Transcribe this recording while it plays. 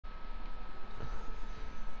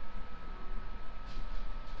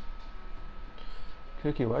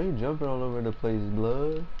Cookie, why are you jumping all over the place,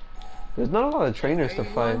 blood? There's not a lot of trainers to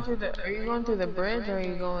fight. Are you going through the bridge or are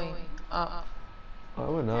you going up? I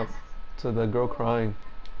went up to the girl crying.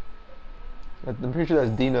 I'm pretty sure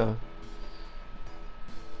that's Dina.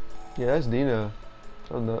 Yeah, that's Dina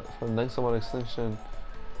from Nexomon Extinction.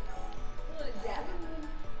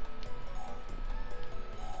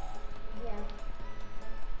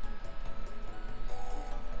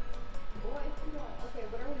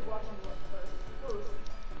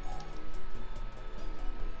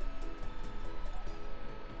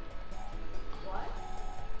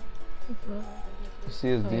 You see,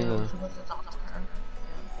 it's Dina. Yeah, supposed to talk to her.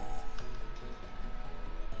 Yeah.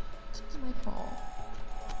 It's my fault.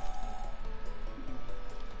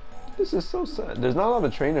 This is so sad. There's not a lot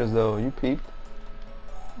of trainers though. You peeped?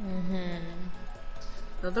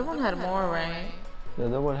 The other one had more, right? The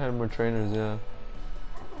other one had more trainers, yeah.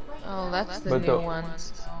 Oh, that's the But new one.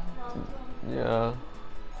 So. Yeah.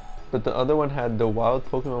 But the other one had the wild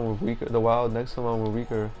Pokemon were weaker. The wild Nexomon were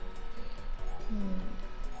weaker.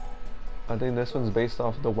 I think this one's based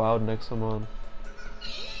off the wild Nexomon.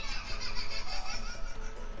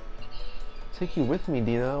 Take you with me,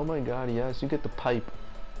 Dina. Oh my god, yes. You get the pipe.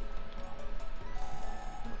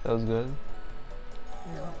 That was good.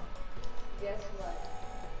 No. Guess what?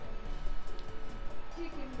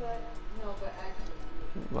 Chicken butt. No, but actually.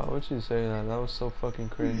 Why would you say that? That was so fucking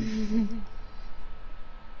cringe.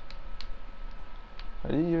 How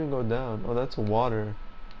did you even go down? Oh, that's water.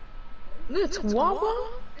 It's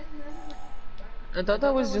Wawa? I thought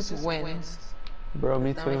that was just winds. Bro,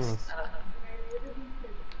 me too.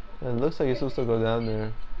 And it looks like you're supposed to go down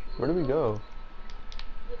there. Where do we go?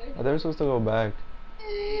 I thought we were supposed to go back.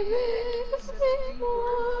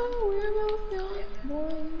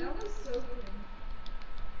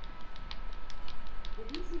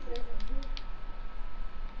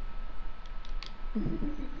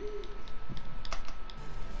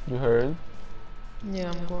 You heard?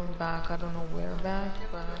 Yeah, I'm going back. I don't know where back,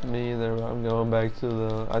 but Me either, but I'm going back to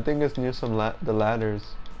the... I think it's near some the ladders.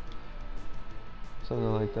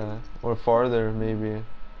 Something like that. Or farther, maybe.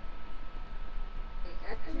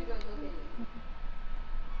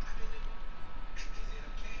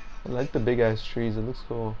 I like the big ass trees, it looks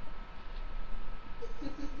cool.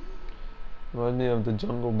 Reminds me of the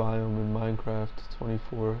jungle biome in Minecraft,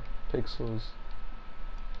 24 pixels.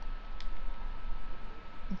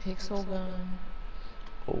 pixel gun.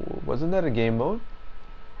 Oh, wasn't that a game mode?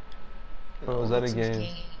 Or was that a game?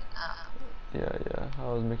 Yeah, I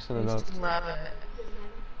was mixing it up. Love it.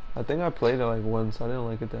 I think I played it like once, I didn't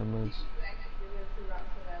like it that much.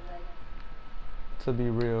 To be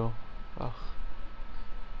real. Ugh.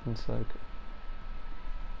 One sec.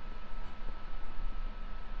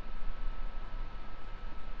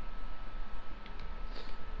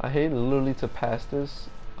 I hate literally to pass this.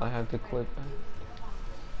 I have to click.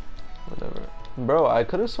 Whatever. Bro, I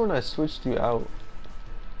could have sworn I switched you out.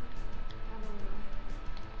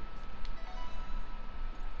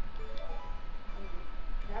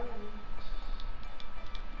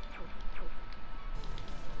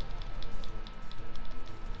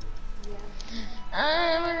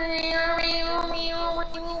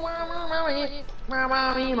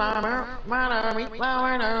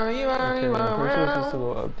 Okay, I'm pretty sure it's supposed to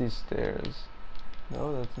go up these stairs.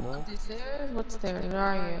 No, that's not. These stairs? What stairs? Where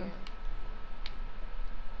are you?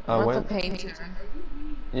 I What's went. the painter?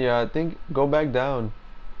 Yeah, I think go back down.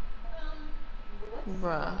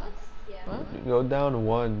 Bruh. What? Go down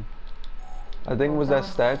one. I think it was that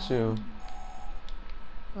statue.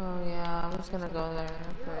 Oh yeah, I'm just gonna go there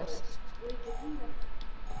first.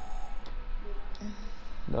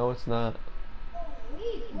 No, it's not.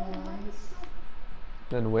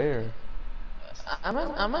 Then where? I'm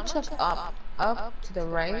gonna check up to the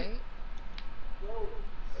right.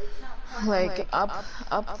 Like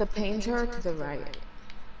up the painter to the right.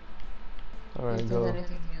 Alright, If go. there's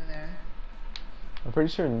anything new there. I'm pretty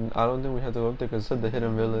sure I don't think we have to go up there because it said the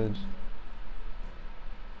hidden village.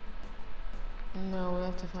 No, we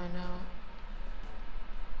have to find out.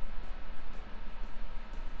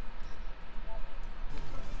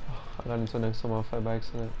 I got into an Nexomon fight by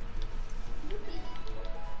accident.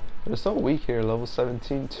 They're so weak here, level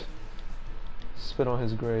 17. Spit on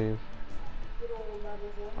his grave.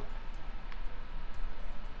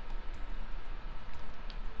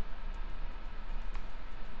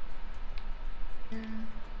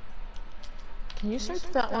 Can you search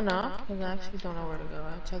that one up? Because I actually don't know where to go.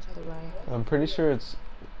 I checked the right. I'm pretty sure it's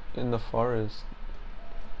in the forest.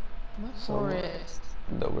 What Somewhere. forest?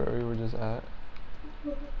 Where we were just at.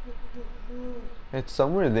 It's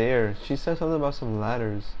somewhere there. She said something about some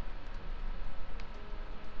ladders.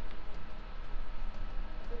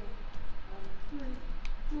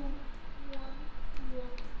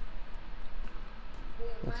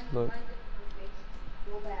 Look.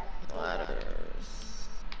 Ladders.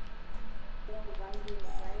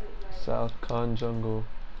 South Con Jungle.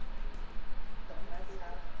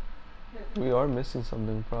 We are missing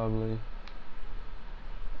something probably.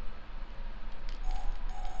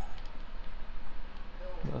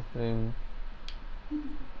 Nothing.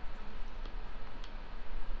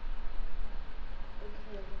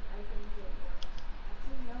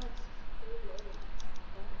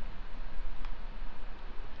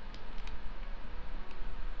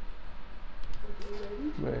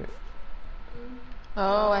 Wait.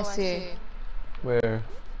 Oh, I see. Where?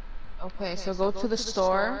 Okay, so go to the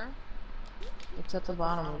store. It's at the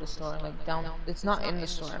bottom of the store, like down. It's not in the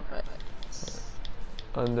store, but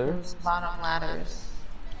Under? those bottom ladders.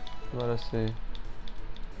 Let us see.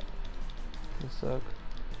 A sec.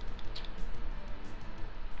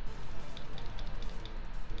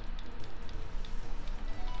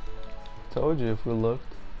 Told you if we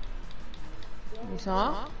looked. You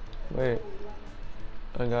saw? Wait.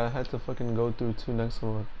 I had to fucking go through two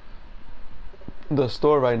Nexomon. The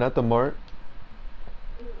store, right? Not the mart.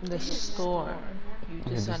 The store. You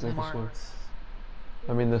Okay, just just said making Mart. sure.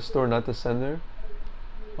 I mean the store, not the center.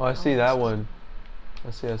 Oh, I see Oh, that one.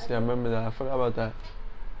 I see. I remember that. I forgot about that.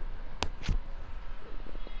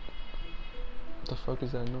 What the fuck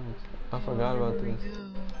is that noise? I forgot about this.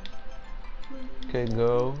 Okay,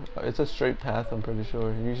 go. It's a straight path, I'm pretty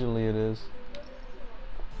sure. Usually it is.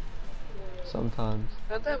 Sometimes.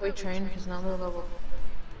 Good that we trained because now they're level.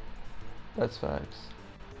 That's facts.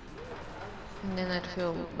 And then I'd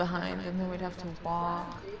feel behind and then we'd have to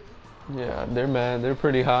walk. Yeah, they're mad. They're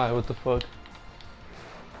pretty high. What the fuck?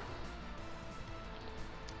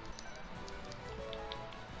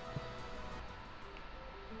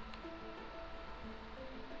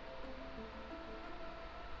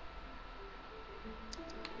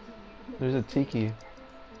 There's a tiki.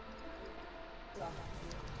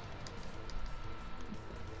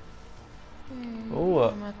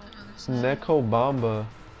 Oh, Neko Bamba.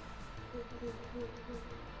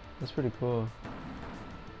 That's pretty cool.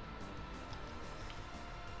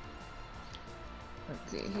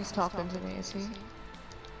 Let's see, he's talking to me, is he?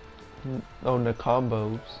 Oh,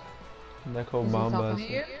 Nakomba. Oops. Neko Is he Bamba. talking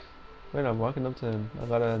to you? Wait, I'm walking up to him. I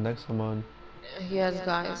got a Nexomon. He has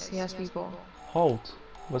guys, he has people. Halt.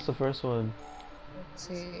 What's the first one? Let's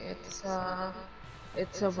see,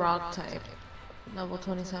 it's a rock type. Level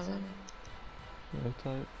 27. Rock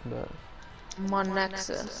type? That.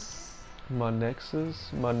 Monexus. My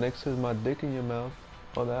Nexus? My Nexus, my dick in your mouth.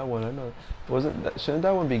 Oh, that one, I know. Wasn't that, shouldn't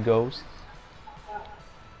that one be Ghost?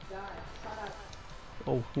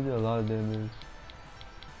 Oh, he did a lot of damage.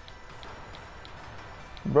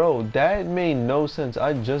 Bro, that made no sense.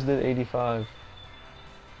 I just did 85.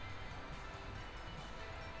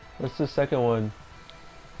 What's the second one?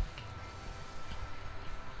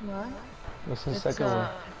 What? What's the second one?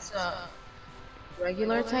 It's a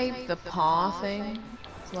regular type, the paw thing.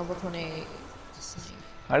 It's level 28.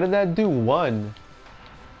 How did that do one?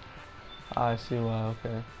 Ah, I see why,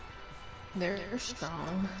 okay. They're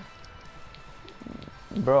strong.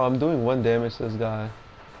 Bro, I'm doing 1 damage to this guy.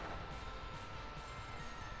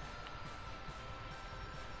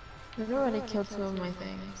 We've already killed 2 of my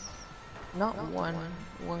things. Not one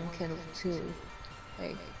killed 2.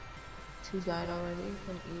 Like, 2 died already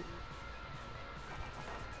from each.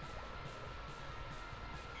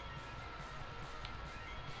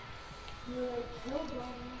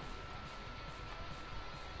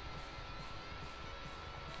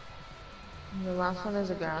 The last one is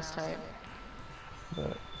a grass type.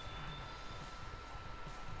 But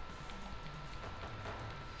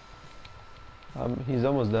he's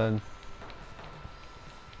almost dead.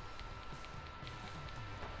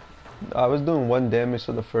 I was doing 1 damage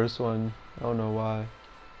to the first one. I don't know why.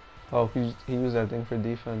 Oh, he used that thing for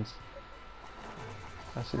defense.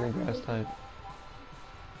 I see the grass type.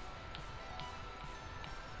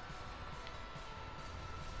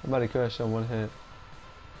 I'm about to kill that shit in 1 hit.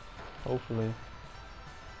 Hopefully.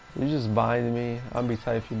 You just bind me. I'll be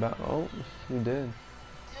tight if you bound. Oh, you did.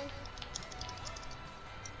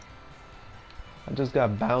 I just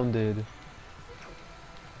got bounded.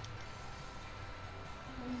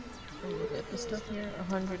 Get the stuff here.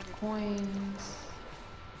 100 coins.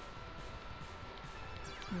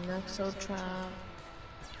 Nexo trap.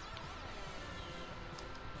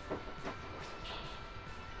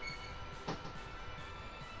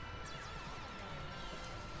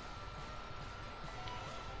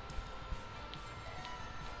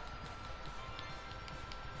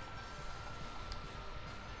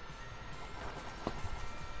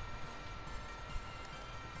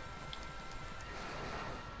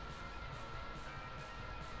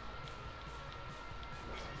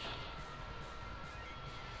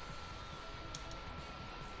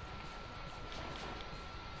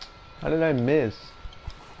 did I miss?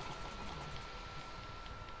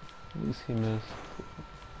 At least he missed.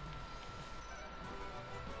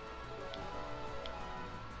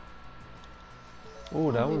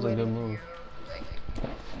 Oh, that I'll be was a good waiting for move. you.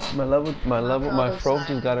 Like, My other fro side,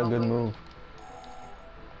 just got a good probably. move.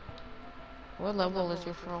 What level is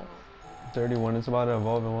your fro? 31. It's about to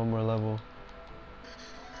evolve in one more level.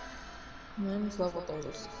 Mine's level 30.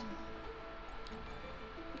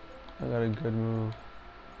 I got a good move.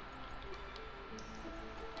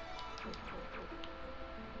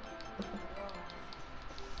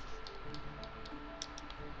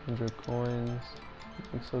 100 coins.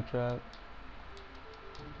 Exo trap.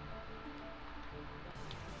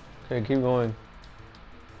 Okay, keep going.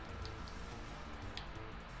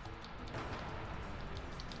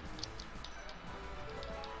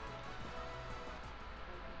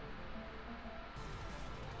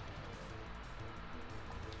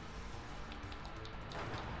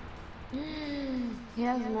 He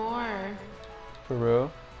has more. For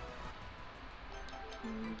real?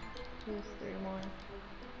 He has 3 more.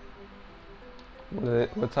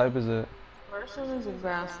 What type is it? First one is a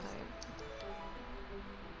grass type.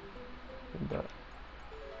 But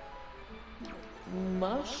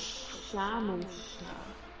Musha. I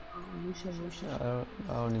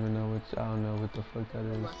don't even know I don't know what the fuck that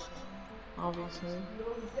is. Musha. Obviously.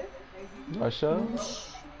 Russia?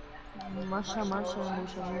 Musha,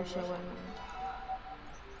 whatever.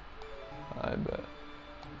 I bet.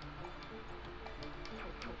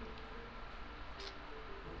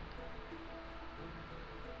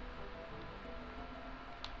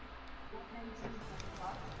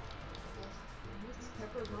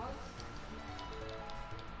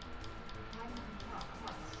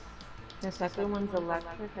 The second one's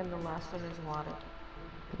electric and the last one is water.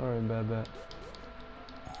 Alright, bet.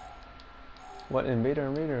 What?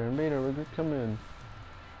 Invader, we're coming.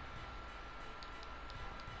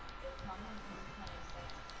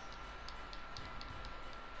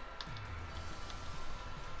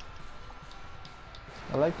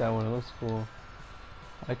 I like that one, it looks cool.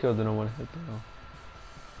 I killed it in one hit though.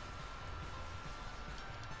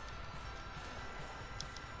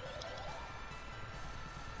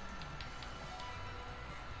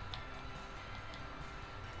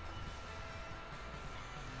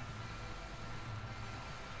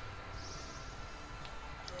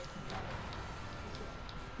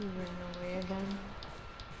 You ran away again.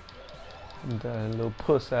 That little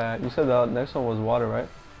puss ass. You said the next one was water, right?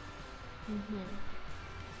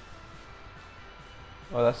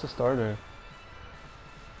 Oh, that's the starter.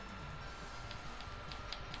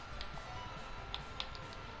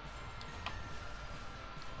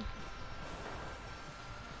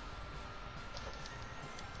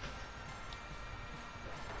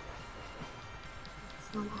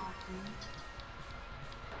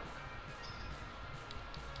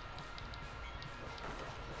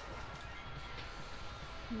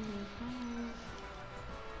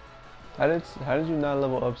 How did you not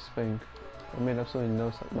level up Spink? That made absolutely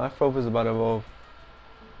no sense. My fro is about to evolve.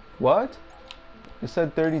 What? It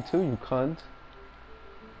said 32, you cunt.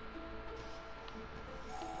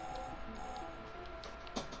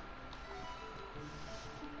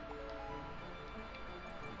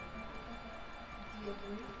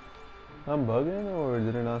 I'm bugging, or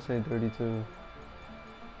did it not say 32?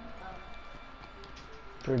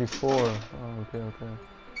 34. Oh, okay.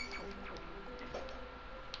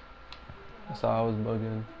 That's how I was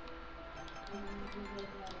bugging.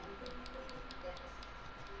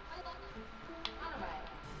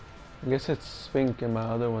 I guess it's Spink in my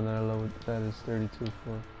other one that I lowered. That is 32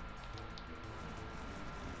 for.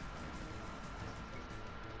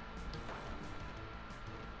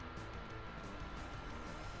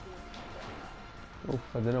 Oof,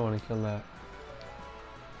 I didn't want to kill that.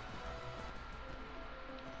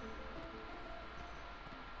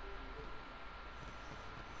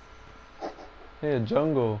 Hey, a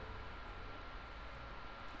jungle.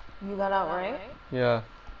 You got out right? Yeah.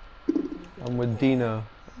 I'm with Dina.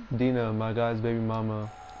 Dina, my guy's baby mama.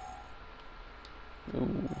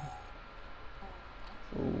 Ooh.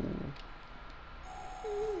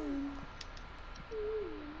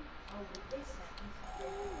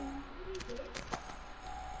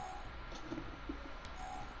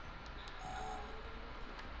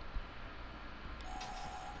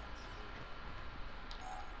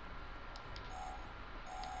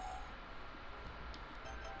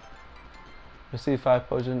 Receive 5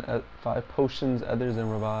 potions, others, and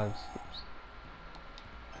revives. Oops.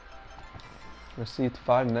 Received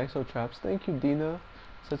 5 Nexo traps. Thank you, Dina.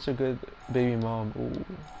 Such a good baby mom. Ooh.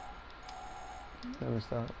 Never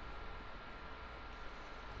stop.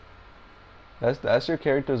 That's your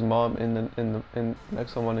character's mom in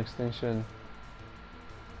Nexomon Extinction.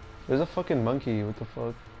 There's a fucking monkey. What the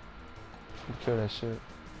fuck? Kill that shit.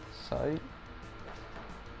 Sight.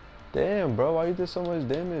 Damn, bro. Why you did so much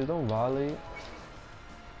damage? Don't violate.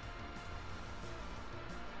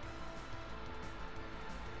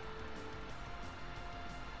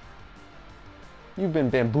 You've been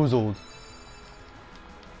bamboozled.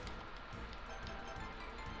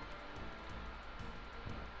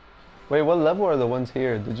 Wait, what level are the ones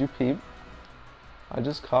here? Did you peep? I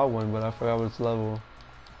just caught one, but I forgot what its level.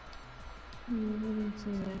 I haven't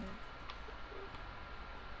seen it.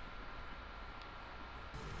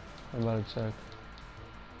 I'm about to check.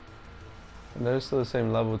 And they're still the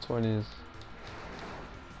same level, 20s.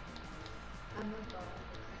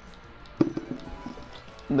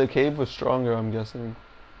 The cave was stronger, I'm guessing.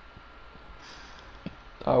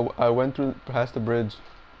 I went through past the bridge.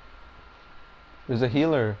 There's a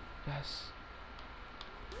healer. Yes.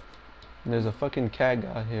 And there's a fucking cat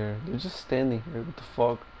guy here. They're just standing here. What the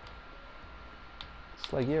fuck?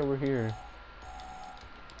 It's like, yeah, we're here.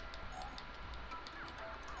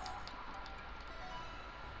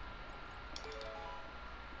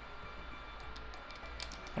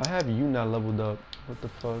 I have you not leveled up. What the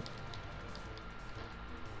fuck?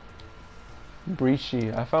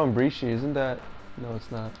 Breachy. I found Breachy. Isn't that? No,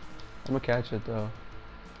 it's not. I'm gonna catch it though.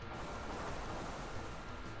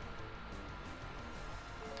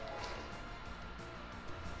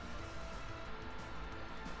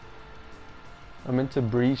 I'm into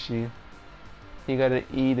Breachy. You gotta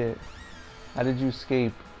eat it. How did you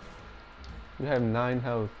escape? You have 9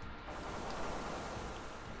 health.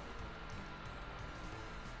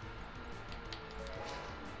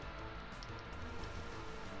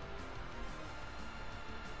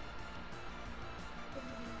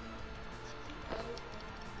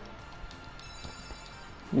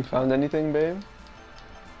 You found anything, babe?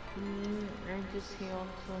 I just healed,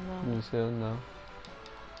 so no. You just healed? No.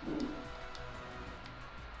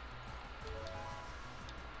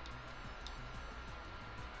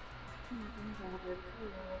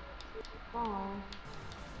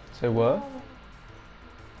 Say what?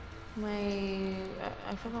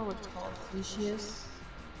 I forgot what it's called. Lucius.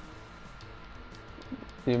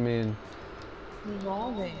 You mean?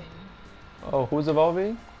 Evolving. Oh, who's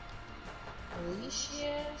evolving?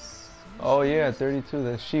 Lucius? Oh yeah, 32.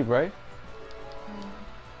 That's sheep, right? Yeah.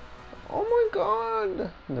 Oh my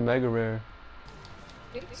god! The mega rare.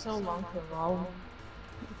 It takes so long to evolve.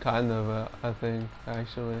 Kind of, I think,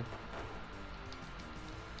 actually.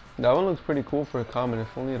 That one looks pretty cool for a common,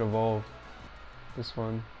 if only it evolved. This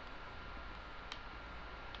one.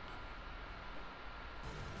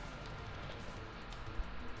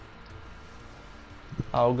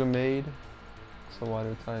 Algamade. It's a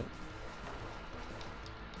water type.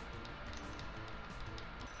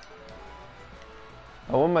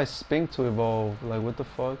 I want my Spink to evolve. Like, what the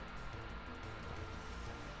fuck?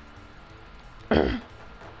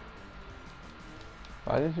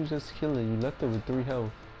 Why didn't you just kill it? You left it with 3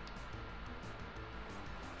 health.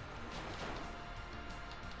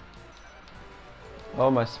 Oh,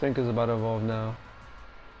 my Spink is about to evolve now.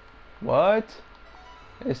 What?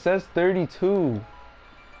 It says 32.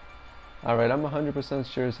 Alright, I'm 100%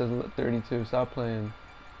 sure it says 32. Stop playing.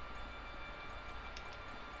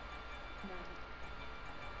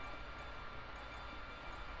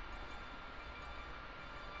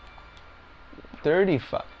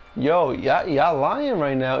 $35. Yo, y'all lying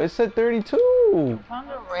right now. It said 32. I found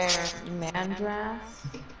a rare Mandras.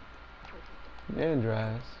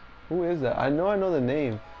 Mandras. Who is that? I know the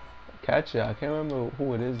name. Catch it. I can't remember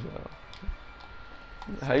who it is though.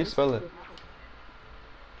 How you spell it?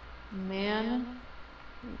 Mandras,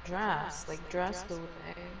 like dressed with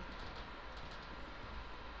a.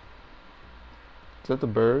 Is that the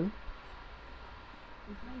bird?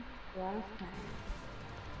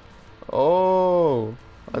 Oh,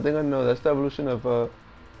 I think I know. That's the evolution of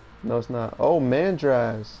no, it's not. Oh,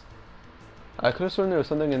 Mandras. I could have sworn there was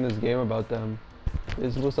something in this game about them.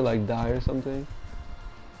 It's supposed to like die or something.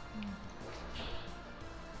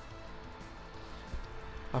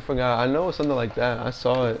 I forgot. I know it was something like that. I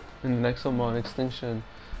saw it in the Nexomon Extinction,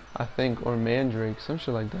 I think, or Mandrake, some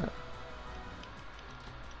shit like that.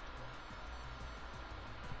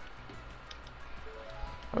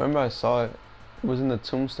 I remember I saw it. It was in the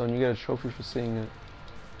tombstone. You get a trophy for seeing it.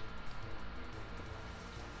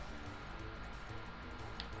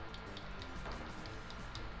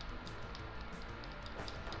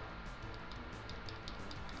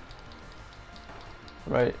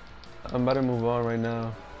 Right. I'm about to move on right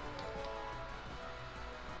now.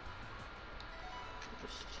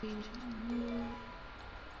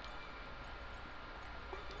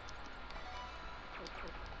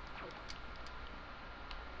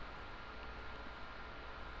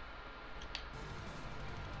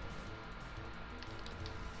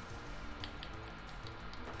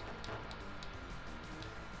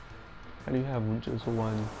 How do you have just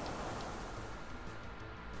one?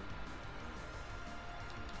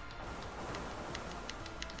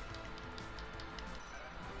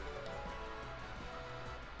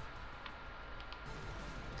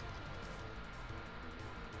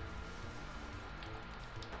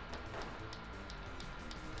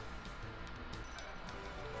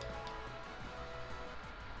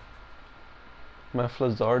 My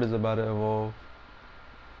Flazzard is about to evolve.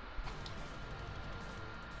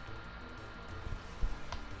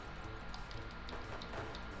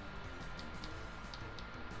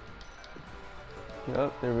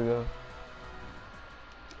 Yep, there we go.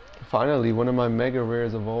 Finally, one of my mega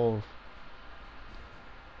rares evolved.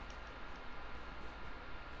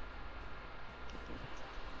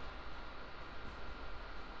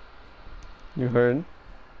 You heard?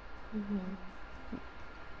 Mhm.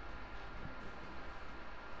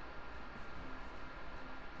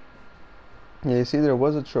 Yeah, you see, there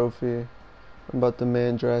was a trophy about the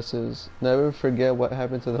mandresses. Never forget what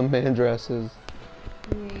happened to the mandresses.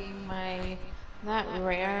 That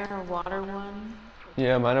rare water one.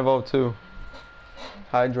 Yeah, mine evolved too.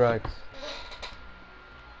 Hydrax.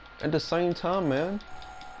 At the same time, man.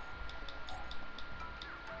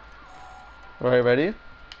 Alright, ready?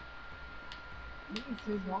 It's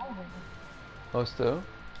evolving. Oh, still?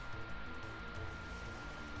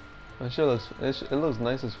 It looks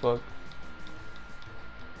nice as fuck.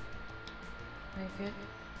 Like it.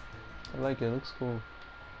 I like it. It looks cool.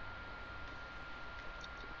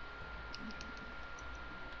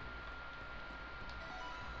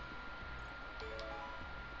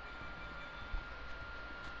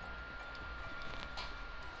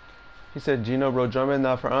 He said, Gino, bro, jump in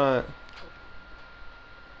that front.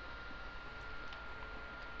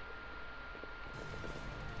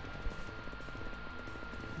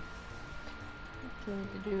 So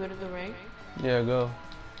did you go to the right? Yeah, go.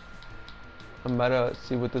 I'm about to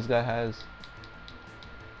see what this guy has.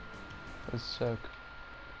 Let's check.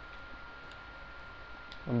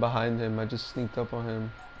 I'm behind him. I just sneaked up on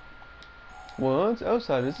him. What?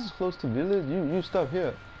 Outside. This is close to village. You stop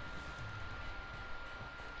here.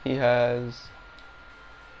 He has.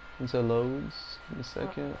 Into loads in a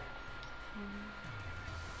second.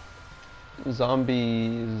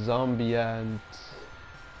 Zombie ant.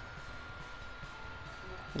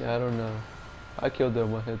 Yeah, I don't know. I killed that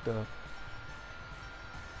one hit though.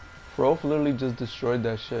 Froth literally just destroyed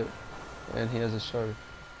that shit. And he has a shark.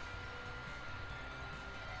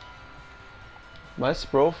 My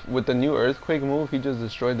Sprof, with the new earthquake move, he just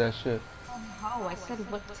destroyed that shit. Oh, I said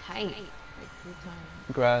what type? Like 3 times.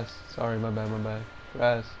 Grass. Sorry, my bad.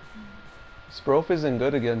 Grass. Sprof isn't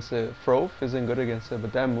good against it. Froth isn't good against it,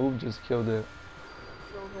 but that move just killed it.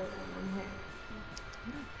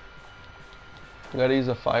 You gotta use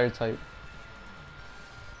a fire type.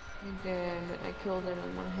 I did, but I killed it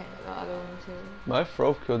in 1 hit. The other one too. My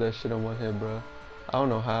Froth killed that shit in 1 hit, bro. I don't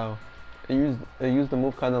know how. It used the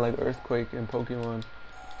move kind of like Earthquake in Pokemon.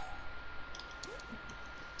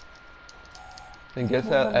 And gets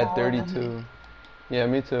that at 32. Yeah,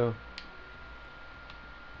 me too.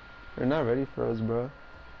 They're not ready for us, bro.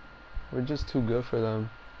 We're just too good for them.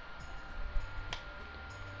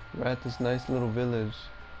 We're at this nice little village.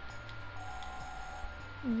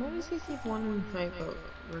 Why does he keep wanting to fight but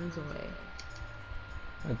runs away?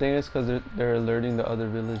 I think it's because they're alerting the other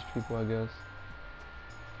village people, I guess.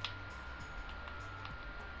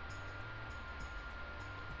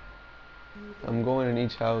 I'm going in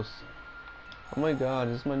each house. Oh my god,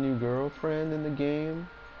 is this my new girlfriend in the game?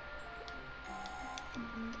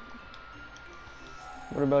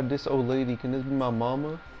 What about this old lady? Can this be my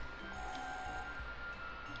mama?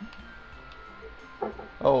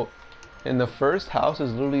 Oh, and the first house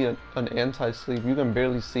is literally an anti-sleep. You can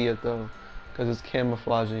barely see it though, because it's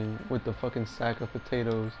camouflaging with the fucking sack of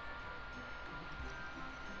potatoes.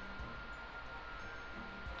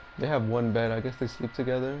 They have one bed. I guess they sleep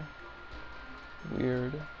together.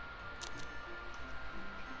 Weird.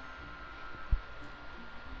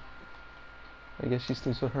 I guess she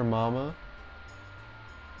sleeps with her mama.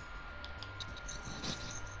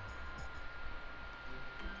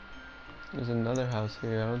 There's another house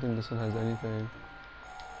here. I don't think this one has anything.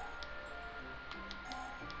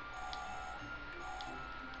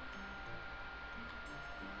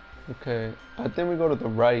 Okay, I think we go to the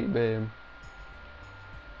right, babe.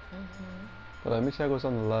 But let me check what's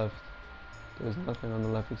on the left. There's nothing on the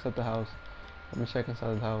left except the house. Let me check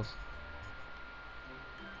inside the house.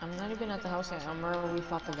 I'm not even at the house yet. I'm where we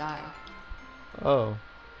fought the guy. Oh,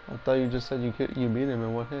 I thought you just said you beat him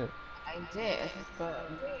in 1 hit. I did, but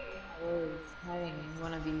I was hiding in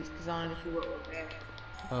one of these because I wanted to see what was there.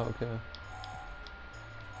 Oh, okay.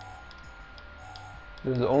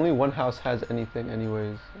 There's only one house has anything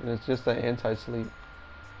anyways, and it's just an anti-sleep.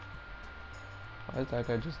 Why is that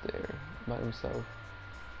guy just there by himself?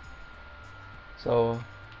 So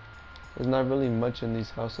there's not really much in these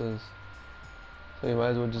houses. So you might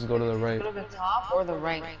as well just go to the right. Go to the top or the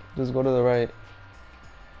right? Just go to the right.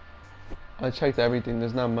 I checked everything,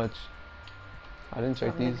 there's not much. I didn't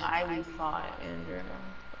check these. I fought Andrew.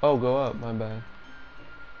 Oh, go up, my bad.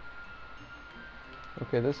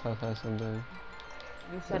 Okay, this house has something.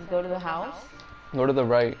 You said go to the house? Go to the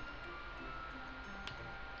right.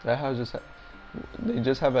 That house they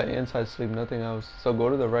just have an anti-sleep, nothing else. So go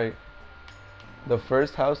to the right. The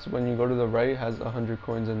first house, when you go to the right, has 100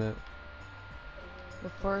 coins in it. The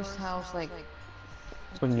first house, like...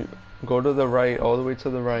 When you go to the right, all the way to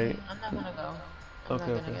the right. I'm not gonna go. I'm Okay, not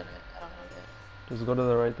gonna okay. get it. I don't know it. Just go to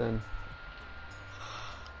the right then.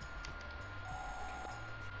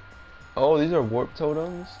 Oh, these are warp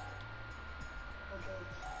totems?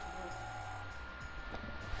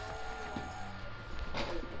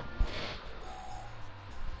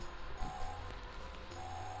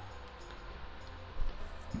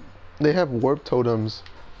 They have warp totems.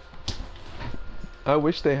 I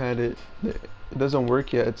wish they had it. It doesn't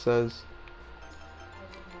work yet, it says.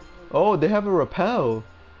 Oh, they have a rappel.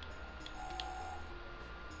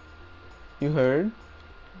 You heard?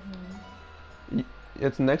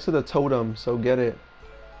 It's next to the totem, so get it.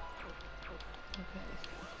 Okay.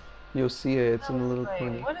 You'll see it. It's in the little Wait,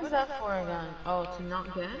 corner. what is that for again? Oh, to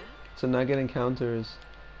not get? To not get encounters.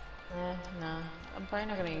 No. I'm probably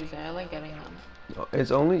not gonna use it. I like getting them.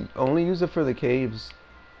 It's only use it for the caves.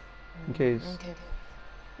 In case. Okay.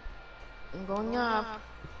 I'm going up.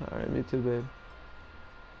 Alright, me too, babe.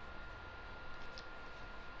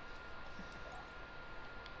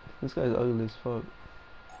 This guy's ugly as fuck.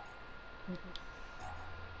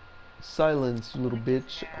 Silence, you little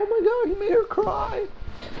bitch. Oh my god, he made her cry.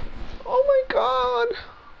 Oh my god.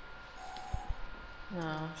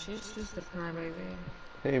 No, she's just a crybaby.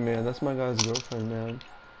 Hey man, that's my guy's girlfriend, man.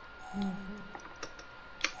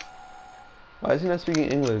 Why is he not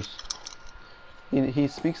speaking English? He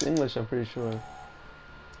speaks English, I'm pretty sure.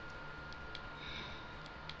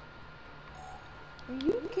 Are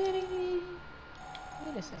you kidding me?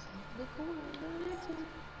 Wait a second. Look over there.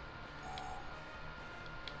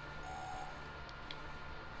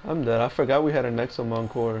 I'm dead. I forgot we had a Nexomon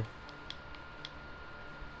core.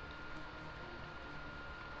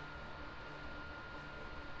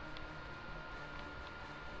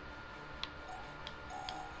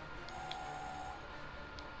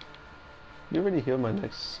 You already healed my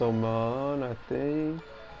Nexomon, I think.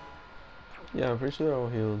 Yeah, I'm pretty sure they're all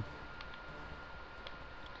healed.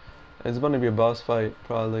 It's gonna be a boss fight,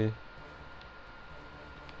 probably.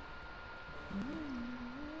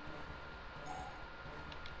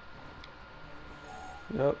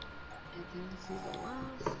 Yep.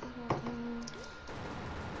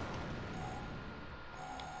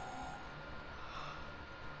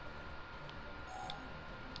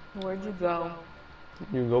 Where'd you go?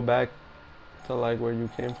 You go back to like where you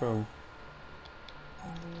came from.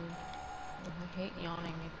 I hate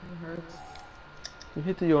yawning. It hurts. You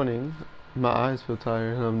hit the yawning. My eyes feel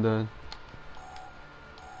tired and I'm done.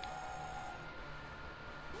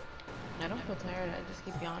 I don't feel tired. I just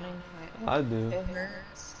keep yawning. I do. It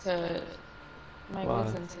hurts because my Why?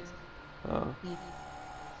 movements Oh.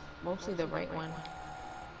 mostly the right one.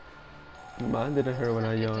 Mine didn't hurt when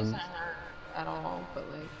I It doesn't yawned. hurt at all, but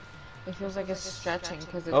like it feels like it's stretching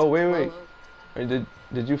because it's Oh wait, close. wait.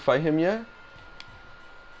 Did you fight him yet?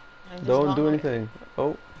 I just Don't do got- anything.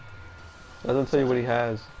 Oh. Doesn't tell you what he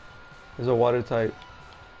has. There's a water type.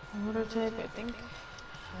 Water type, I think.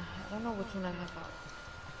 I don't know which one I have out.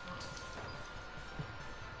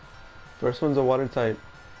 First one's a water type.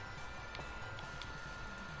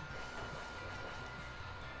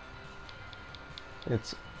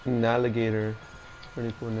 It's an alligator.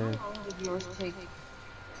 Pretty cool name. How long did yours take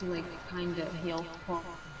to like kind of heal? Well,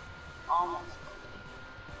 almost.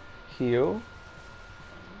 Heal?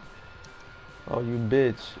 Oh, you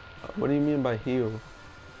bitch. What do you mean by heal?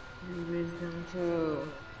 Wisdom too.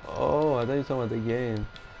 Oh, I thought you were talking about the game.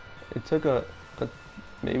 It took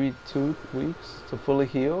maybe 2 weeks to fully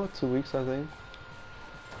heal. 2 weeks, I think.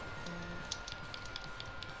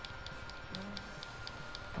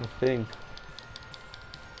 I think. It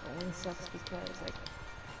only sucks because like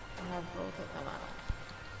I have both of them out.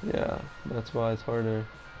 Yeah, that's why it's harder.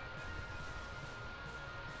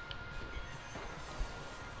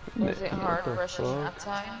 Was it hard What the rushing fuck?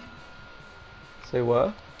 outside? Say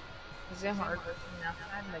what? Is it hard rushing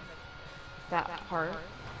outside? Like that part?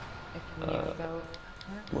 Like when you go.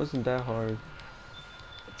 It wasn't that hard.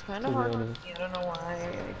 Kind to of be hard on honest. me. I don't know why.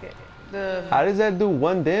 Like How does that do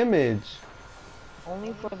 1 damage?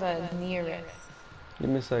 only for the nearest. Give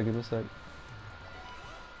me a sec, give me a sec.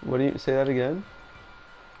 What do you say that again?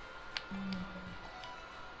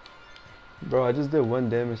 Bro, I just did 1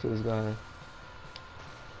 damage to this guy.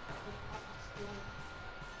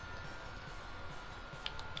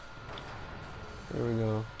 Here we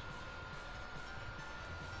go.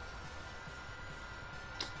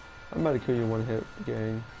 I'm about to kill you 1 hit,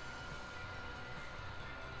 gang.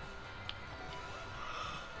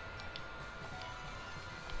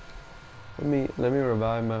 Let me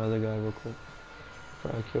revive my other guy real quick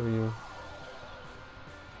before I kill you.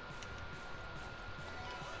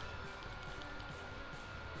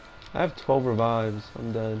 I have 12 revives.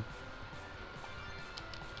 I'm dead.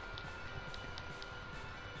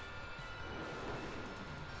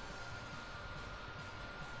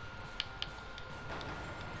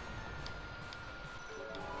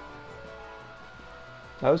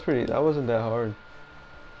 That wasn't that hard.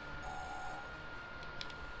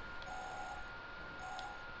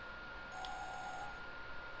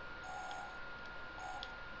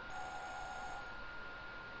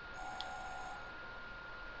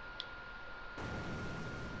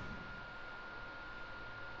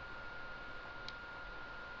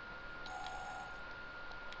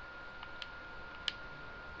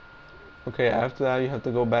 Okay, after that you have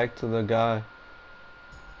to go back to the guy.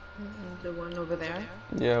 The one over there.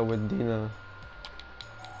 Yeah, with Dina.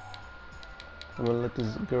 I'm gonna let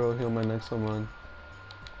this girl heal my Nexomon.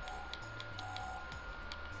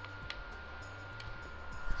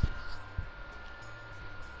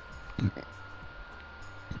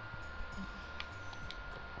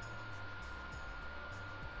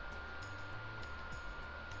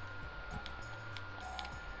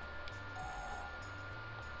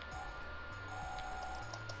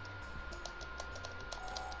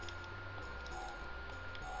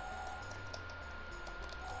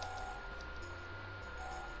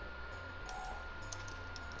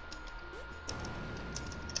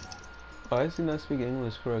 Why does he not speak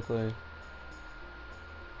English correctly?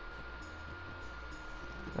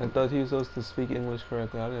 I thought he was supposed to speak English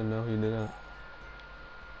correctly. I didn't know he didn't.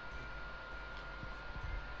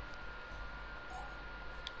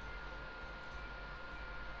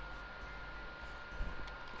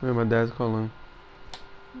 Wait, my dad's calling.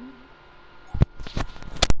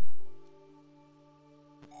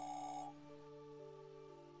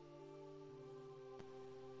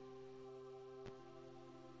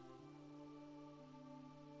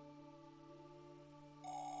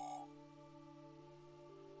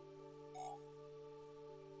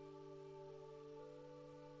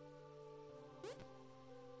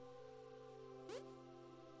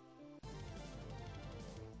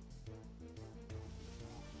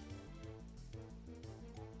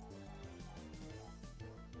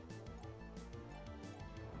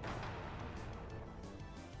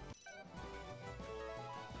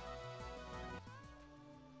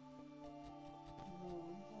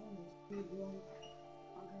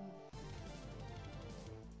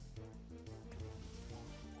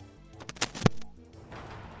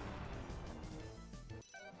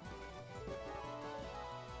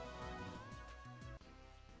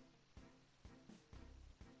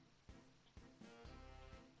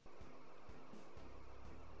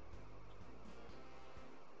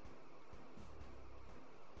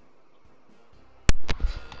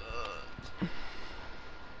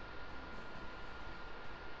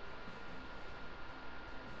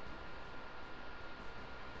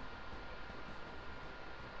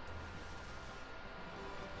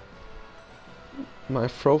 My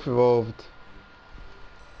Froth evolved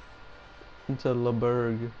into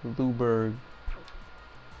Luberg.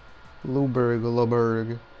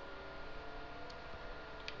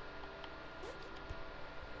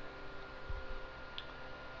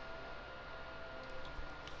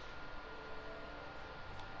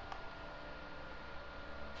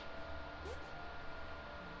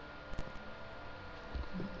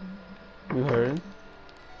 You heard?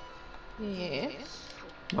 Yes.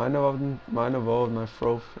 Mine evolved my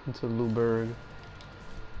Froth into Luberg.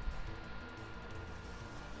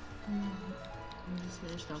 I just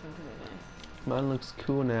finished talking to the guy. Mine looks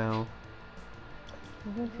cool now.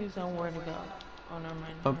 I'm confused on where to go. Oh, never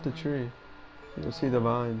mind. Up the tree. You'll see the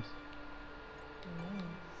vines.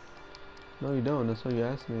 No, you don't. That's what you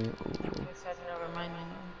asked me. Ooh. You said never mind.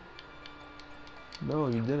 No,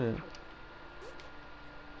 you didn't.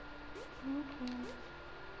 Okay.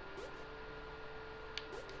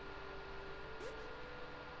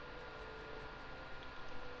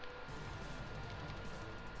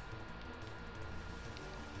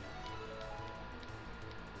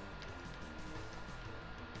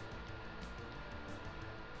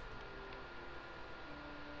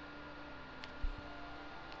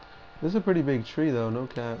 This is a pretty big tree though, no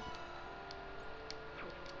cap.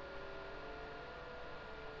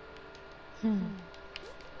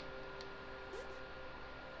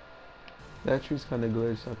 That tree's kinda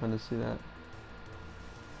glitched, I kinda see that.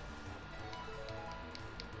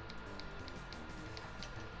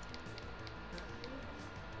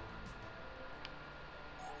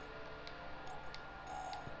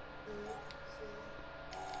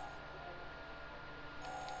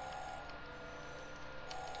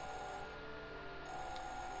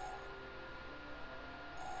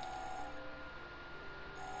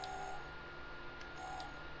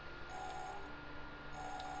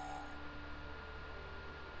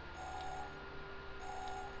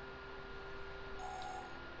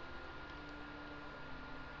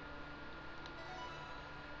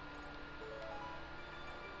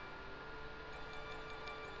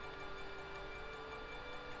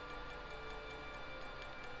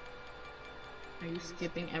 Are you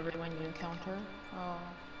skipping everyone you encounter? Oh,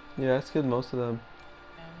 Yeah, I skipped most of them.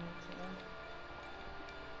 yeah,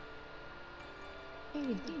 me too.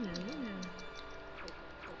 Hey, Dina, Dina.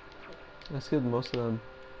 I skipped most of them.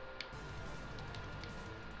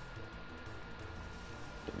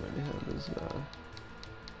 I already have this guy.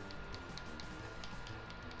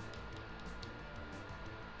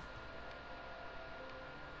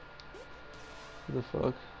 What the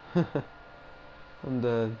fuck? I'm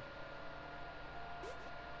dead.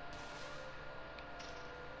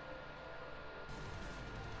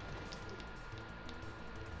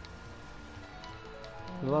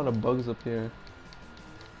 There's a lot of bugs up here.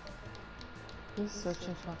 He's such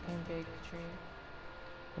a fucking big tree.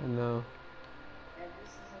 I know.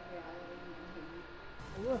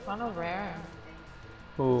 Ooh, I found a rare.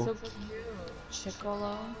 Oh, So cute.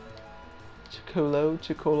 Chicolo.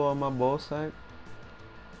 Chicolo on my ball sack.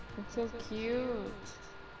 It's so cute.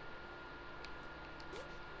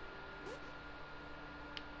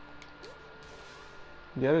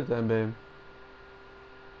 Get it then, babe.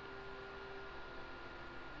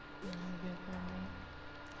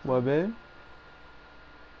 What, babe?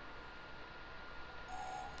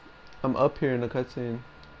 I'm up here in the cutscene.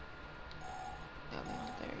 Yeah, we're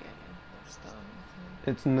not there yet. We're still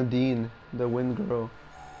in It's Nadine, the wind girl.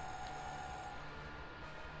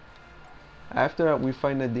 After we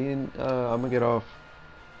fight Nadine, I'm gonna get off.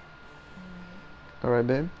 Alright,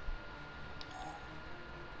 babe?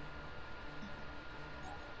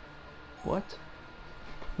 What?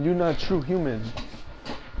 You're not true human.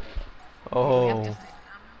 Oh.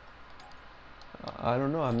 I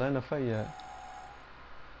don't know, I'm not in a fight yet.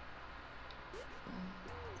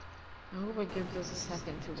 I hope it gives us a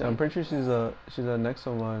second to I'm wait. pretty sure she's a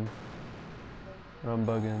Nexomon. Or I'm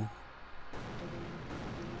bugging.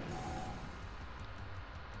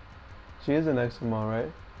 She is an Nexomon,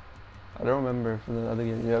 right? I don't remember from the other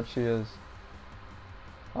game. Yep, she is.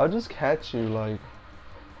 I'll just catch you, like,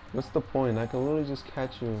 what's the point? I can literally just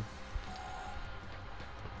catch you.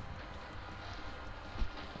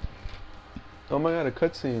 Oh my god, a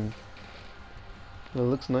cutscene. It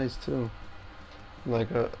looks nice too. Like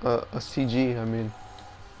a CG, I mean.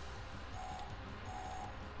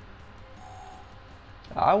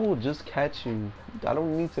 I will just catch you. I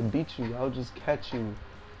don't need to beat you. I'll just catch you.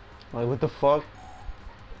 Like, what the fuck?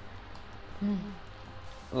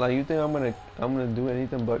 Like, you think I'm gonna do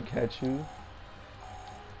anything but catch you?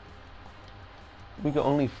 We can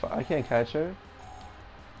only I can't catch her.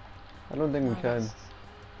 I don't think we can.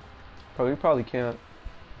 Probably can't.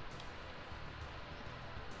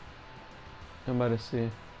 I'm about to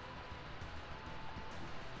see.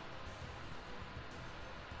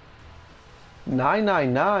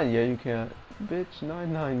 999. Yeah, you can't. Bitch,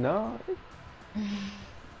 999.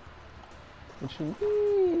 What you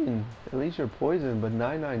mean? At least you're poisoned, but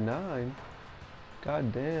 999.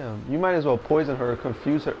 God damn. You might as well poison her or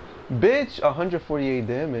confuse her. Bitch, 148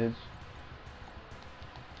 damage.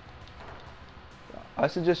 I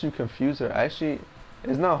suggest you confuse her. Actually,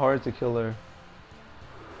 it's not hard to kill her.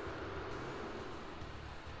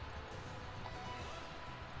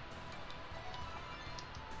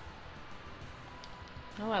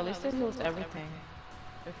 No, at least it heals everything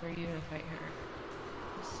before you even fight her.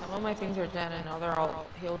 Some of my things are dead and now they're all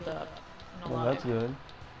healed up. Well, that's good.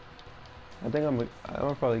 I think I'm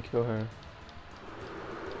gonna probably kill her.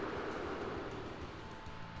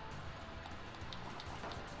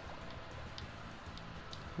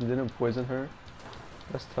 You didn't poison her?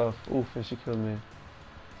 That's tough. Oof, and she killed me.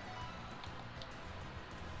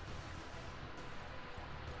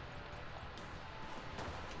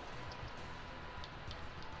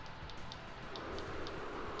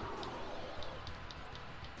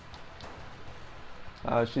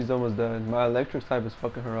 She's almost dead. My electric type is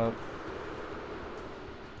fucking her up.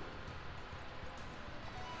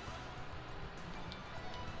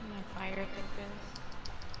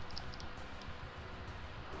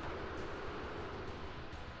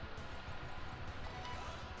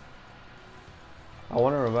 I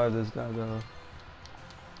want to revive this guy though.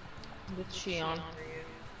 What's she on for you?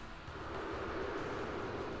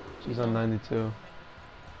 She's on 92.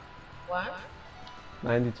 What?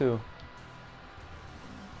 92.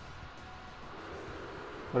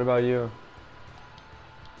 What about you?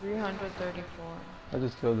 334. I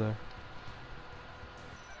just killed her.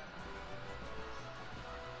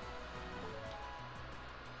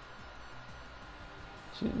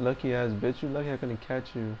 She lucky ass bitch. You lucky I couldn't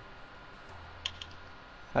catch you.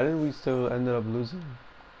 How did we still ended up losing?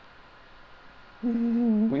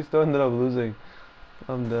 We still ended up losing.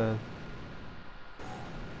 I'm dead.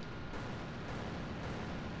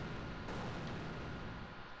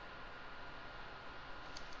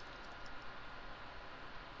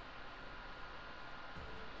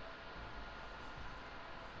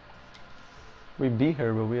 We beat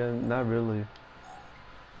her, but we are not really.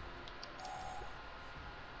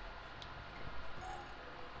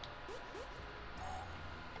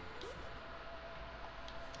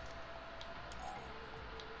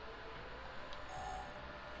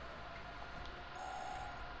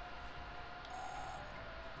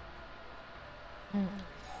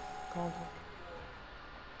 Called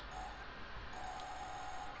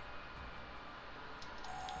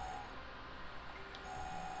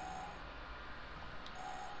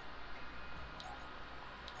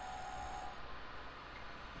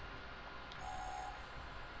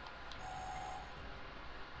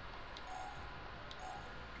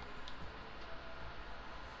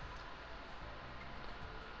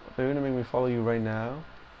Are you gonna make me follow you right now?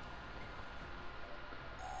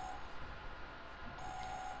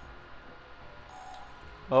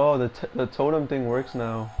 Oh, the totem thing works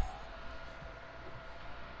now.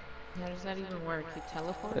 How does that even work? You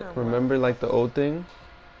teleport or Remember like the old thing?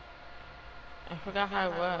 what? I forgot how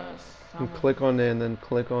it was. Tell You me. click on it and then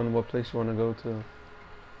click on what place you want to go to.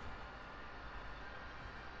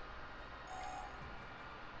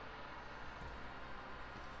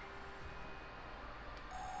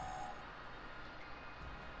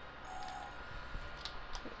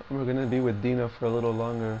 We're gonna be with Dina for a little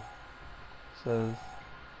longer. Says.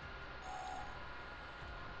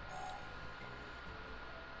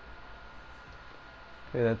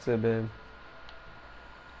 Okay, that's it, babe.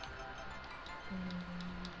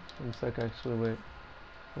 One sec, actually, wait.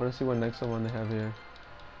 I wanna see what Nexomon they have here.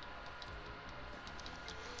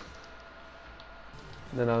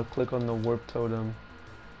 Then I'll click on the warp totem.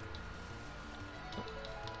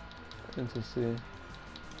 And to see.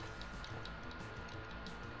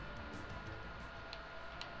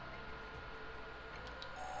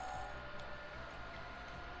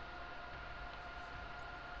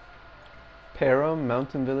 Param,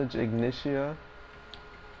 Mountain Village, Ignitia.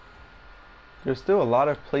 There's still a lot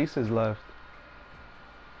of places left.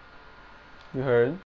 You heard?